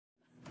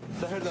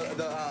heard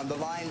the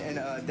line in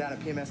down at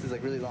PMS is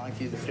like really long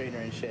to use the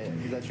straightener and shit.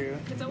 Is that true?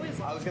 It's always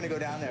long. I was gonna go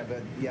down there,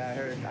 but yeah, I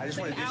heard. I just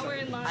want to do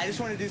some. I just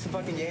want to do some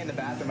fucking yay in the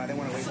bathroom. I didn't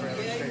want to wait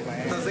forever to straighten my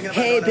hair.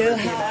 Hey boo,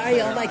 how are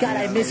you? Oh my god,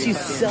 I miss you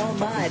so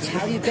much.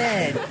 How you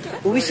been?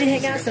 Well, we should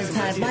hang out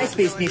sometime.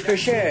 MySpace me for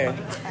sure.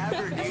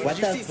 What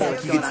the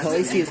fuck? You can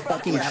totally see his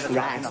fucking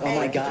tracks. Oh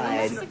my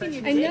god.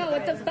 I know,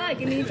 what the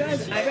fuck? And he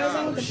draws eyebrows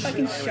on with the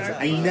fucking shark.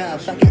 I know,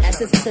 fucking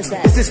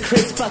SSSS. This is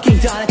Chris fucking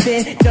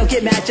Donovan. Don't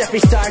get mad,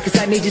 Jeffree Star, cause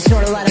I made you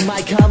snort a lot of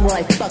my cum while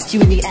I fucked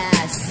you in the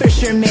ass. For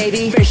sure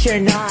maybe, for sure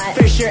not,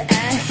 for sure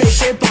for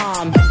sure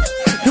bomb.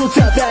 Pulled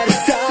up at a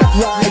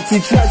stoplight, two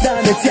drugs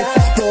on the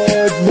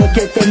dashboard. Look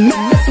at the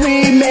mess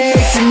we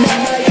made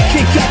tonight.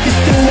 Kick up your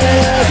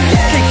stilettos,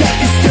 kick up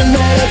your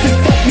stilettos,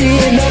 and fuck me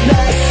in the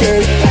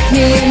backseat, fuck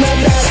me in the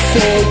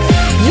backseat.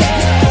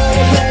 You're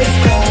always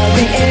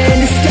falling in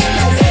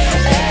disguise,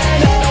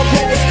 and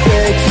always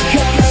quick to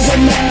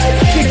compromise.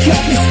 Kick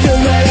up your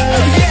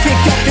stilettos,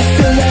 kick up your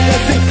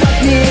stilettos, and fuck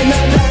me in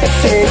the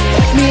backseat,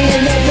 fuck me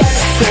in the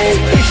backseat.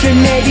 For sure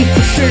maybe,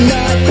 for sure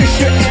not, for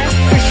sure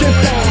for sure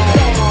bomb.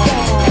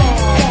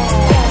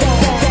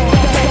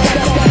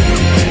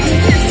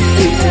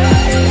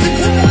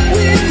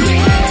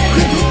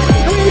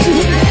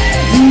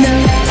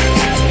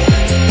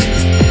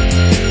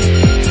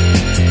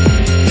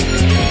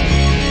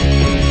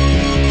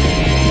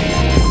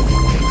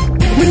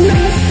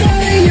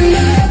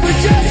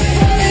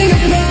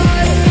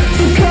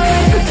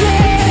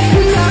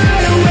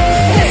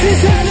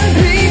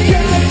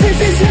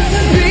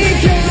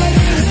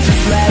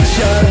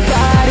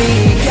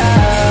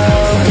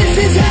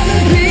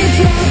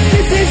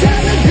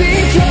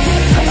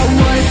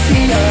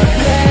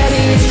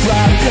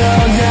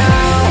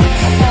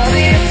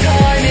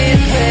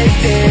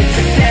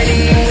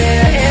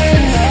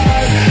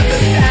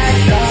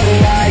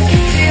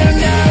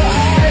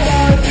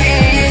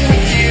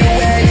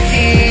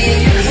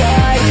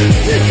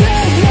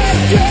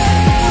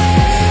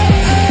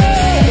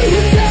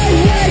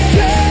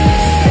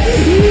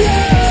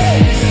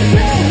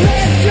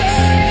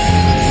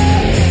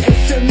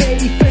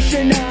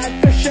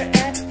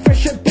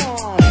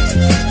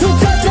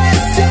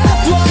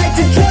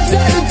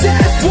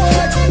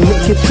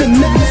 It's the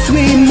mess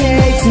we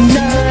made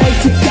tonight.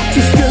 Kick up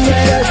your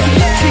stilettos,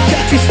 kick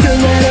up your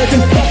stilettos,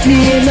 and fuck me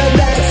in the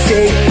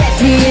backseat, fuck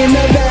me in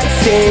the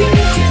backseat.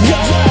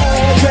 You're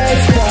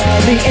always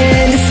falling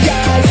in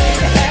disguise,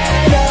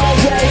 and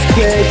always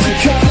quick to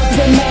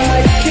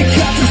compromise. Kick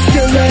up your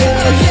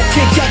stilettos,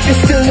 kick up your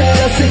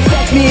stilettos, and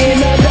fuck me in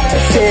the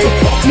backseat,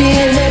 fuck me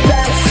in the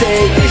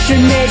backseat. For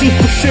sure maybe,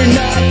 for sure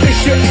not, for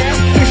sure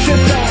for sure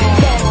bomb.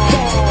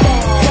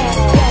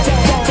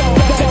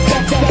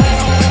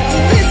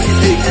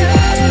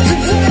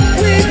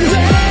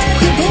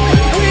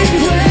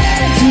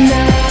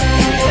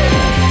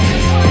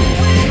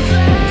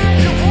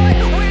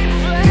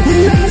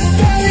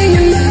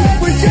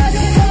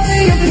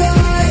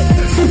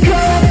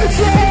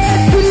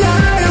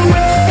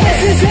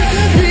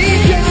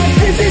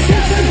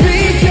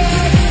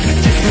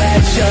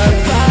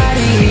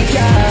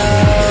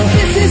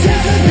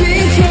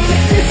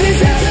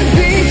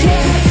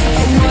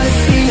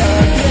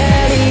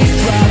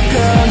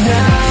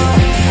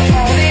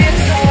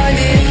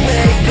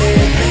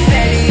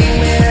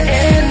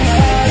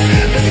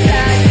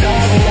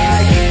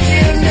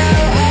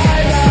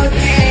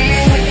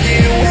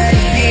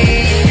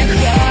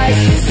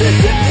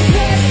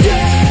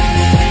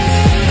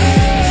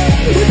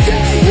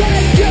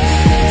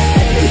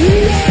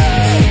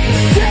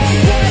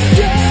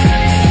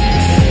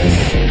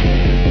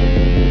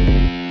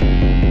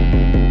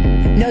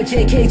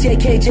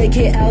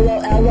 JK,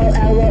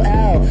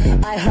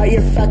 LOL. I heart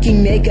your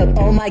fucking makeup,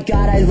 oh my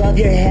god, I love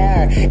your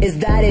hair. Is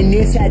that a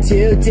new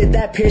tattoo? Did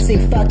that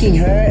piercing fucking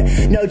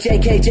hurt? No,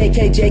 JK,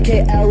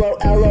 LOL.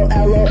 We're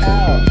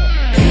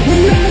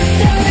not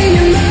falling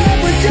in love,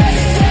 we're just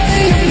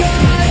falling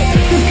apart.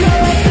 We'll go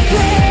off the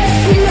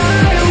cliff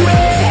right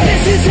away.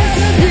 This is how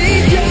the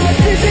beat goes,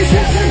 this is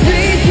how the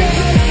beat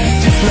goes.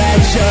 Just let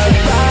your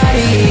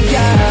body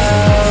go.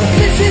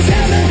 This is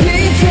how the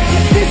beat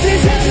goes, this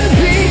is how the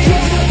beat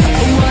goes.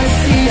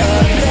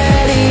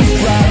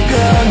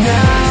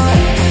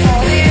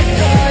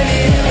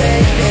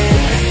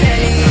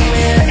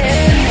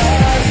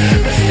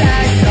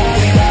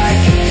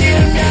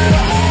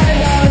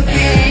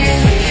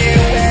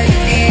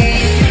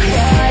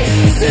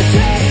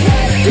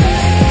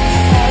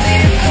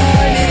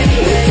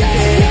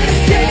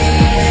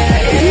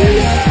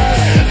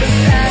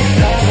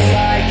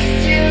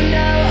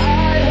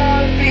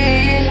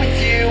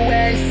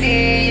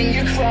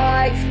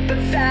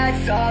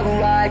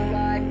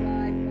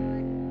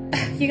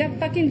 You got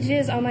fucking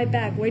jizz on my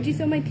back. Where'd you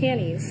throw my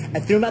panties? I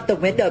threw them out the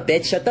window,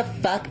 bitch. Shut the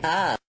fuck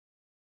up.